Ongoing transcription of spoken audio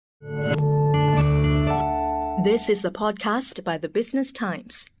This is a podcast by the Business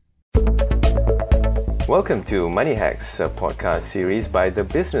Times. Welcome to Money Hacks, a podcast series by the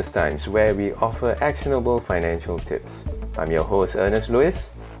Business Times where we offer actionable financial tips. I'm your host, Ernest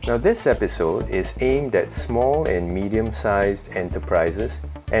Lewis. Now, this episode is aimed at small and medium-sized enterprises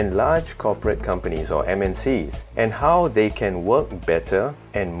and large corporate companies or MNCs and how they can work better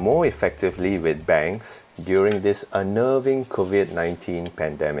and more effectively with banks during this unnerving COVID-19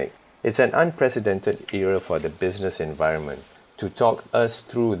 pandemic. It's an unprecedented era for the business environment. To talk us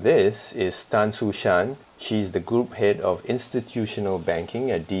through this is Tan Su Shan. She's the Group Head of Institutional Banking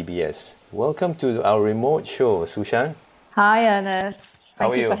at DBS. Welcome to our remote show, Sushan. Hi, Ernest. How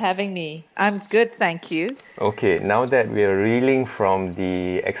Thank are you you for having me. I'm good, thank you. Okay, now that we're reeling from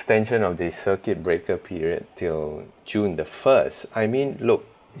the extension of the circuit breaker period till June the 1st, look,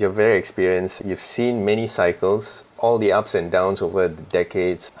 you're very experienced. You've seen many cycles, all the ups and downs over the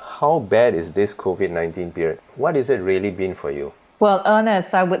decades. How bad is this COVID-19 period? What has it really been for you? Well,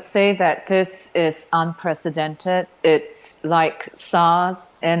 Ernest, I would say that this is unprecedented. It's like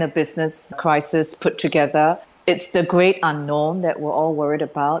SARS and a business crisis put together. It's the great unknown that we're all worried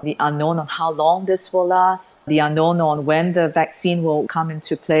about, the unknown on how long this will last, the unknown on when the vaccine will come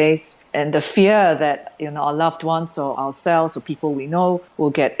into place, and the fear that our loved ones or ourselves or people we know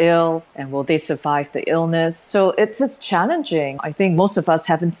will get ill and will they survive the illness. So it's challenging. I think most of us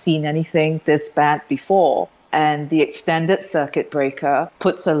haven't seen anything this bad before. And the extended circuit breaker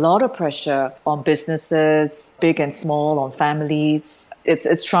puts a lot of pressure on businesses, big and small, on families.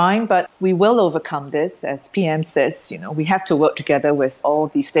 It's trying, but we will overcome this. As PM says, we have to work together with all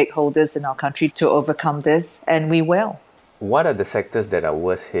the stakeholders in our country to overcome this, and we will. What are the sectors that are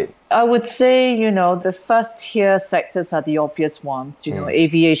worst hit? I would say, the first tier sectors are the obvious ones.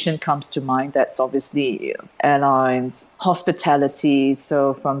 Aviation comes to mind. That's obviously airlines, hospitality.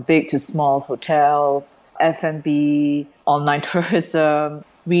 So from big to small hotels, F&B, online tourism,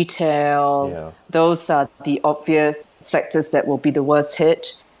 retail. Yeah. Those are the obvious sectors that will be the worst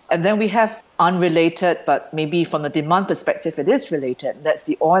hit. And then we have unrelated, but maybe from a demand perspective, it is related. That's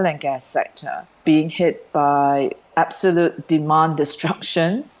the oil and gas sector being hit by absolute demand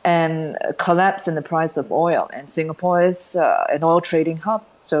destruction and a collapse in the price of oil. And Singapore is an oil trading hub.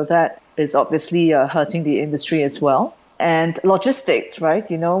 So that is obviously hurting the industry as well. And logistics, right?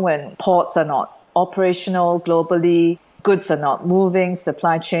 When ports are not operational globally, goods are not moving,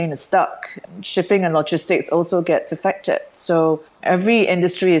 supply chain is stuck. Shipping and logistics also gets affected. So every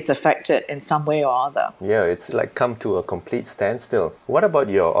industry is affected in some way or other. Yeah, it's like come to a complete standstill. What about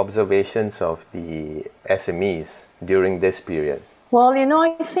your observations of the SMEs during this period? Well,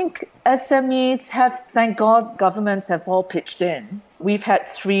 I think SMEs have, thank God, governments have all pitched in. We've had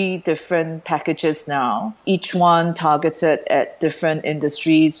 3 different packages now, each one targeted at different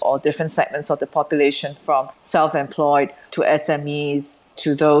industries or different segments of the population, from self-employed to SMEs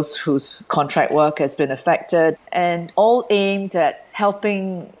to those whose contract work has been affected, and all aimed at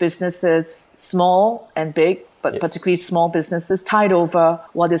helping businesses, small and big, but particularly small businesses, tide over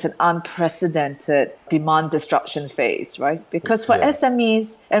what is an unprecedented demand destruction phase, right? Because for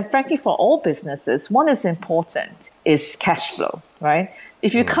SMEs, and frankly for all businesses, one is important is cash flow, right?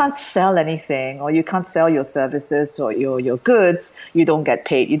 If you can't sell anything, or you can't sell your services or your goods, you don't get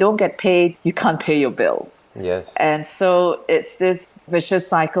paid. You don't get paid, you can't pay your bills. Yes. And so it's this vicious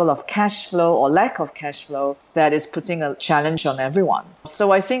cycle of cash flow or lack of cash flow that is putting a challenge on everyone.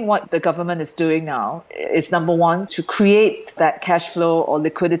 So I think what the government is doing now is, number one, to create that cash flow or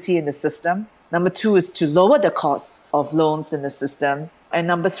liquidity in the system. Number 2 is to lower the cost of loans in the system. And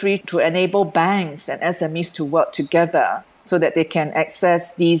number 3, to enable banks and SMEs to work together so that they can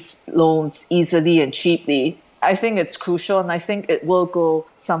access these loans easily and cheaply. I think it's crucial, and I think it will go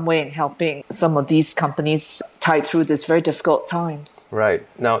some way in helping some of these companies tide through this very difficult times. Right.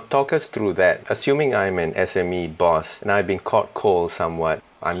 Now, talk us through that. Assuming I'm an SME boss and I've been caught cold somewhat,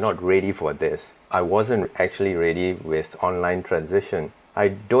 I'm not ready for this. I wasn't actually ready with online transition. I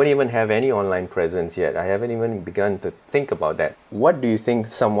don't even have any online presence yet. I haven't even begun to think about that. What do you think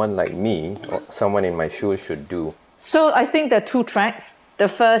someone like me or someone in my shoes should do? So I think there are 2 tracks. The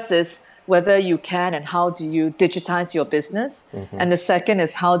first is whether you can and how do you digitize your business. And the second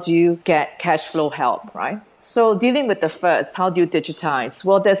is how do you get cash flow help, right? So dealing with the first, how do you digitize?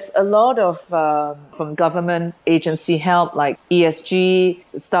 Well, there's a lot of from government agency help like ESG,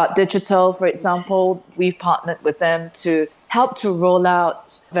 Start Digital, for example. We've partnered with them to help to roll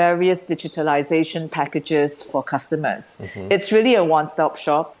out various digitalization packages for customers. It's really a one-stop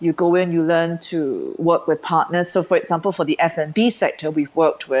shop. You go in, you learn to work with partners. So for example, for the F&B sector, we've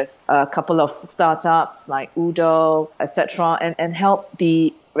worked with a couple of startups like Oodle, etc., and help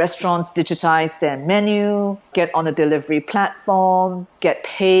the restaurants digitize their menu, get on a delivery platform, get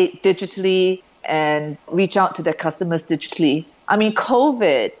paid digitally, and reach out to their customers digitally. I mean,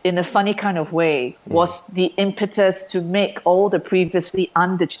 COVID, in a funny kind of way, was the impetus to make all the previously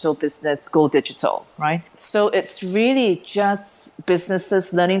undigital business go digital, right? So it's really just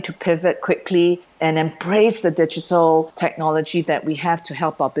businesses learning to pivot quickly and embrace the digital technology that we have to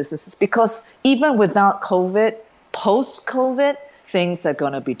help our businesses. Because even without COVID, post-COVID, things are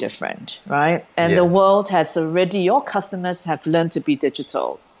going to be different, right? And the world has already, your customers have learned to be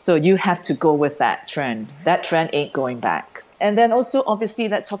digital. So you have to go with that trend. That trend ain't going back. And then also, obviously,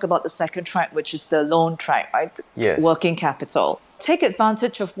 let's talk about the second track, which is the loan track, right? Yes. Working capital. Take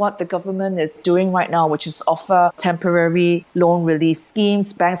advantage of what the government is doing right now, which is offer temporary loan relief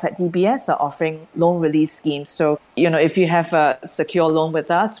schemes. Banks like DBS are offering loan relief schemes. So, if you have a secure loan with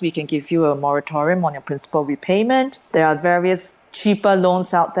us, we can give you a moratorium on your principal repayment. There are various cheaper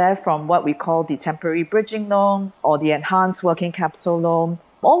loans out there, from what we call the temporary bridging loan or the enhanced working capital loan.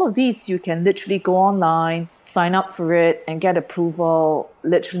 All of these, you can literally go online, sign up for it, and get approval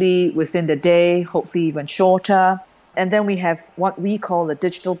literally within the day, hopefully even shorter. And then we have what we call a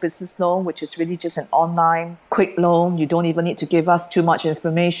digital business loan, which is really just an online quick loan. You don't even need to give us too much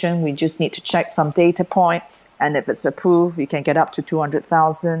information. We just need to check some data points. And if it's approved, we can get up to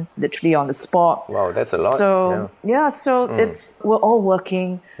 200,000 literally on the spot. Wow, that's a lot. So, we're all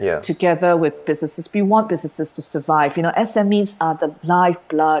working together with businesses. We want businesses to survive. SMEs are the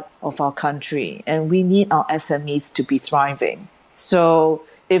lifeblood of our country, and we need our SMEs to be thriving. So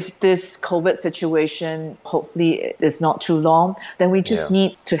if this COVID situation hopefully is not too long, then we just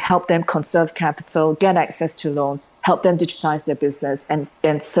need to help them conserve capital, get access to loans, help them digitize their business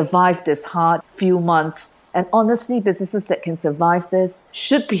and survive this hard few months. And honestly, businesses that can survive this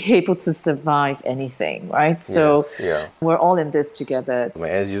should be able to survive anything, right? So we're all in this together.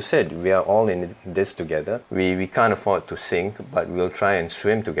 As you said, we are all in this together. We can't afford to sink, but we'll try and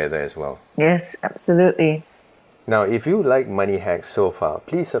swim together as well. Yes, absolutely. Now, if you like Money Hacks so far,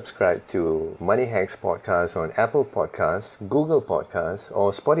 please subscribe to Money Hacks Podcast on Apple Podcasts, Google Podcasts,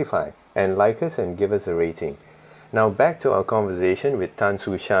 or Spotify, and like us and give us a rating. Now, back to our conversation with Tan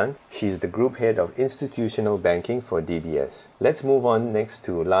Su Shan. She's the Group Head of Institutional Banking for DBS. Let's move on next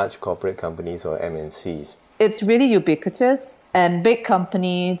to large corporate companies or MNCs. It's really ubiquitous, and big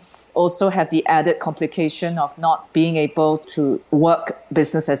companies also have the added complication of not being able to work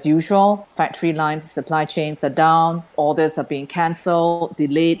business as usual. Factory lines, supply chains are down, orders are being cancelled,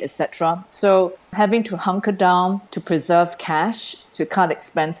 delayed, etc. So having to hunker down to preserve cash, to cut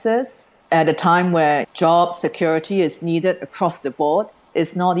expenses at a time where job security is needed across the board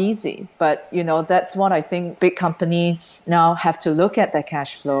is not easy. But, that's what I think big companies now have to look at their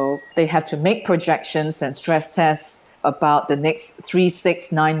cash flow. They have to make projections and stress tests about the next 3,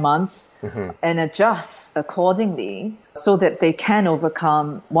 6, 9 months and adjust accordingly so that they can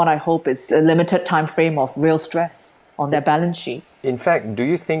overcome what I hope is a limited time frame of real stress on their balance sheet. In fact, do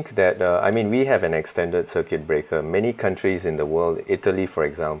you think that, we have an extended circuit breaker. Many countries in the world, Italy, for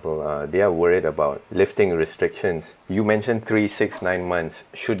example, they are worried about lifting restrictions. You mentioned 3, 6, 9 months.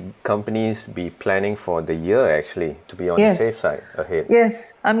 Should companies be planning for the year, actually, to be on the safe side ahead?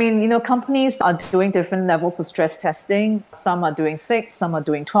 Yes. Companies are doing different levels of stress testing. Some are doing 6, some are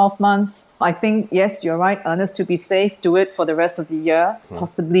doing 12 months. I think, yes, you're right, Ernest, to be safe, do it for the rest of the year,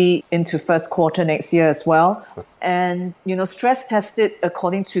 possibly into first quarter next year as well. And, stress test it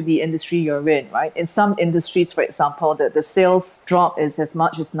according to the industry you're in, right? In some industries, for example, the sales drop is as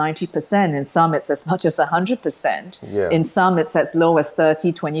much as 90%. In some, it's as much as 100%. Yeah. In some, it's as low as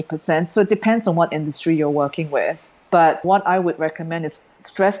 30, 20%. So it depends on what industry you're working with. But what I would recommend is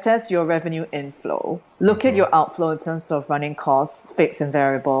stress test your revenue inflow. Look at your outflow in terms of running costs, fixed and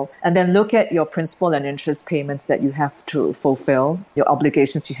variable, and then look at your principal and interest payments that you have to fulfill, your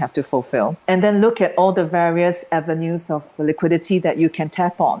obligations you have to fulfill. And then look at all the various avenues of liquidity that you can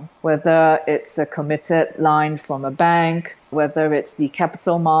tap on, whether it's a committed line from a bank, whether it's the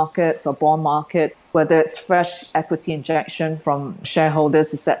capital markets or bond market, whether it's fresh equity injection from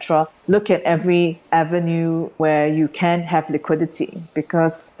shareholders, etc. Look at every avenue where you can have liquidity,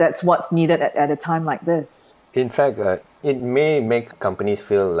 because that's what's needed at a time like this. In fact, it may make companies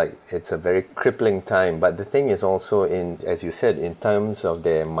feel like it's a very crippling time, but the thing is also, as you said, in terms of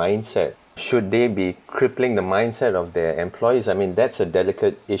their mindset. Should they be crippling the mindset of their employees? That's a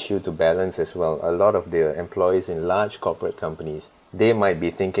delicate issue to balance as well. A lot of their employees in large corporate companies, they might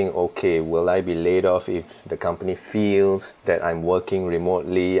be thinking, okay, will I be laid off if the company feels that I'm working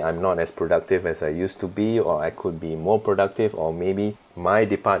remotely, I'm not as productive as I used to be, or I could be more productive, or maybe my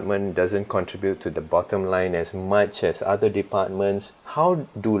department doesn't contribute to the bottom line as much as other departments. How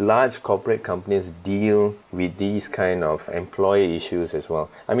do large corporate companies deal with these kind of employee issues as well?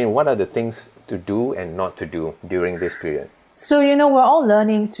 I mean, what are the things to do and not to do during this period? So, we're all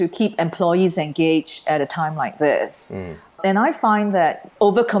learning to keep employees engaged at a time like this. And I find that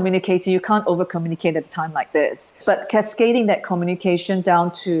over-communicating, you can't over-communicate at a time like this, but cascading that communication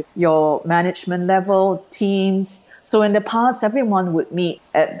down to your management level, teams. So in the past, everyone would meet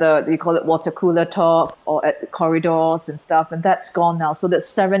at we call it water cooler talk, or at the corridors and stuff, and that's gone now. So the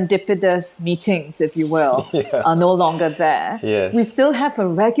serendipitous meetings, if you will, are no longer there. Yes. We still have a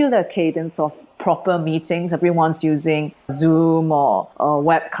regular cadence of proper meetings. Everyone's using Zoom or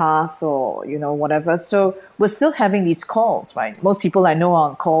webcasts or, whatever. So we're still having these calls, right? Most people I know are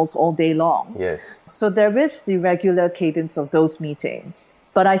on calls all day long. Yes. So there is the regular cadence of those meetings.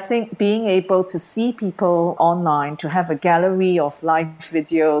 But I think being able to see people online, to have a gallery of live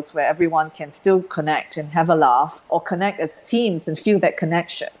videos where everyone can still connect and have a laugh, or connect as teams and feel that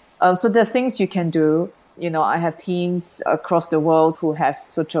connection. So there are things you can do. I have teams across the world who have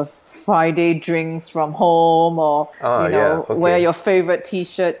sort of Friday drinks from home, or, wear your favorite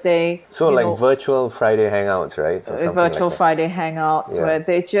T-shirt day. So like virtual Friday hangouts, right? Virtual Friday hangouts where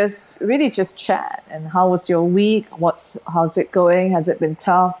they just chat. And how was your week? How's it going? Has it been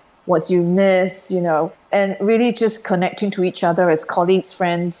tough? What do you miss? And really just connecting to each other as colleagues,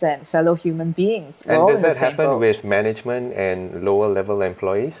 friends, and fellow human beings. And does that happen with management and lower level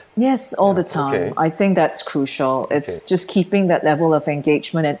employees? Yes, all the time. Okay. I think that's crucial. It's just keeping that level of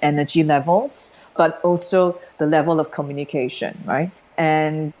engagement and energy levels, but also the level of communication, right?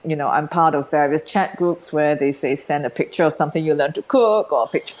 And, I'm part of various chat groups where they say send a picture of something you learned to cook, or a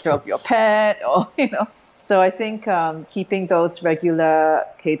picture of your pet, or, So I think keeping those regular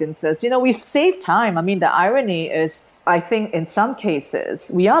cadences, we've saved time. I mean, the irony is, I think in some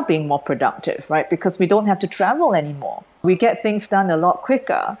cases, we are being more productive, right? Because we don't have to travel anymore. We get things done a lot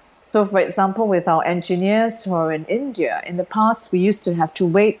quicker. So, for example, with our engineers who are in India, in the past, we used to have to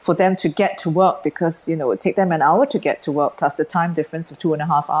wait for them to get to work because, it would take them an hour to get to work plus the time difference of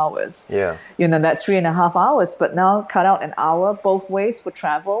 2.5 hours. Yeah. That's 3.5 hours. But now cut out an hour both ways for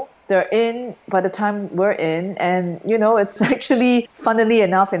travel. They're in by the time we're in. And, it's actually, funnily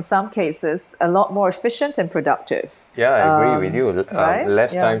enough, in some cases, a lot more efficient and productive. Yeah, I agree with you. Right?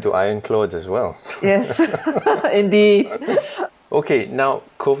 Less time to iron clothes as well. Yes, indeed. Okay, now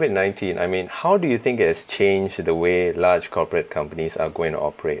COVID-19, I mean, how do you think it has changed the way large corporate companies are going to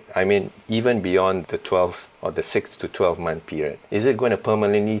operate? I mean, even beyond the 12 or the 6 to 12 month period. Is it going to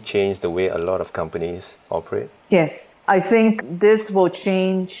permanently change the way a lot of companies operate? Yes, I think this will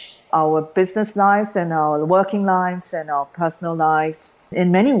change our business lives and our working lives and our personal lives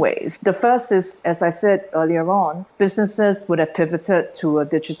in many ways. The first is, as I said earlier on, businesses would have pivoted to a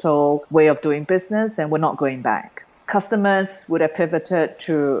digital way of doing business and we're not going back. Customers would have pivoted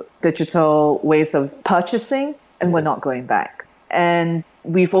to digital ways of purchasing and we're not going back. And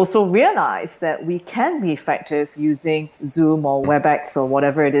we've also realized that we can be effective using Zoom or WebEx or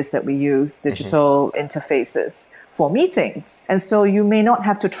whatever it is that we use, digital interfaces for meetings. And so you may not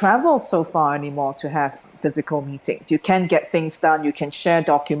have to travel so far anymore to have physical meetings. You can get things done. You can share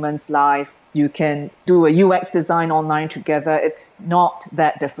documents live. You can do a UX design online together. It's not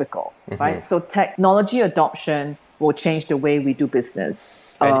that difficult, right? So technology adoption will change the way we do business.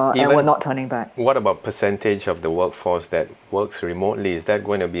 And we're not turning back. What about percentage of the workforce that works remotely? Is that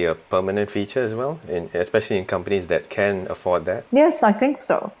going to be a permanent feature as well, especially in companies that can afford that? Yes, I think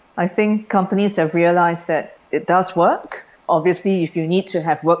so. I think companies have realized that it does work. Obviously, if you need to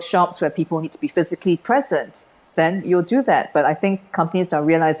have workshops where people need to be physically present, then you'll do that. But I think companies are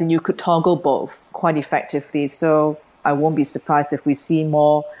realizing you could toggle both quite effectively. So I won't be surprised if we see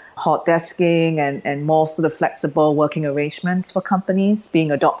more hot desking and more sort of flexible working arrangements for companies being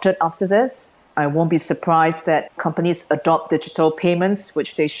adopted after this. I won't be surprised that companies adopt digital payments,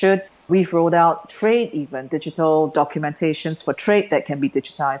 which they should. We've rolled out trade even, digital documentations for trade that can be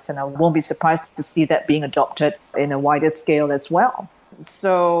digitized. And I won't be surprised to see that being adopted in a wider scale as well.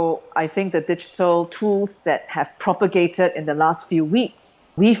 So I think the digital tools that have propagated in the last few weeks,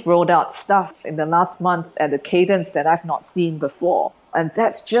 we've rolled out stuff in the last month at a cadence that I've not seen before. And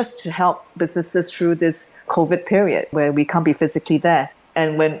that's just to help businesses through this COVID period where we can't be physically there.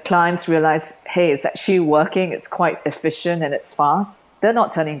 And when clients realize, hey, it's actually working, it's quite efficient and it's fast, they're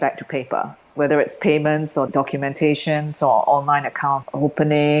not turning back to paper. Whether it's payments or documentations or online account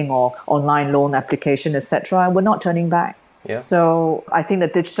opening or online loan application, etc., we're not turning back. Yeah. So I think the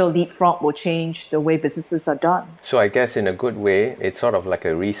digital leapfrog will change the way businesses are done. So I guess in a good way, it's sort of like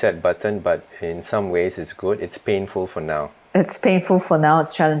a reset button, but in some ways it's good. It's painful for now. It's painful for now,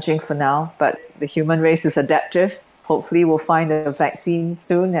 it's challenging for now, but the human race is adaptive. Hopefully we'll find a vaccine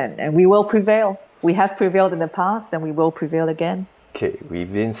soon and we will prevail. We have prevailed in the past and we will prevail again. Okay,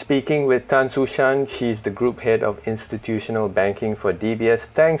 we've been speaking with Tan Sushan. She's the Group Head of Institutional Banking for DBS.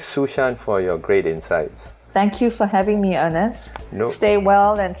 Thanks, Sushan, for your great insights. Thank you for having me, Ernest. Stay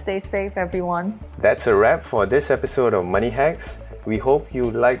well and stay safe, everyone. That's a wrap for this episode of Money Hacks. We hope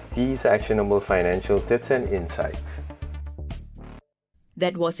you liked these actionable financial tips and insights.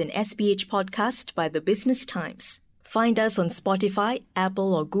 That was an SPH podcast by the Business Times. Find us on Spotify,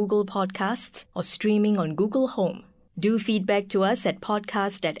 Apple or Google Podcasts, or streaming on Google Home. Do feedback to us at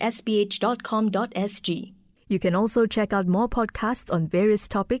podcast@sph.com.sg. You can also check out more podcasts on various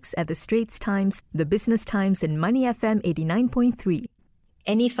topics at The Straits Times, The Business Times and Money FM 89.3.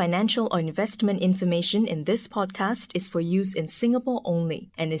 Any financial or investment information in this podcast is for use in Singapore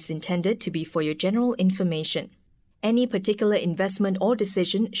only and is intended to be for your general information. Any particular investment or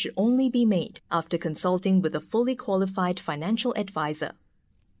decision should only be made after consulting with a fully qualified financial advisor.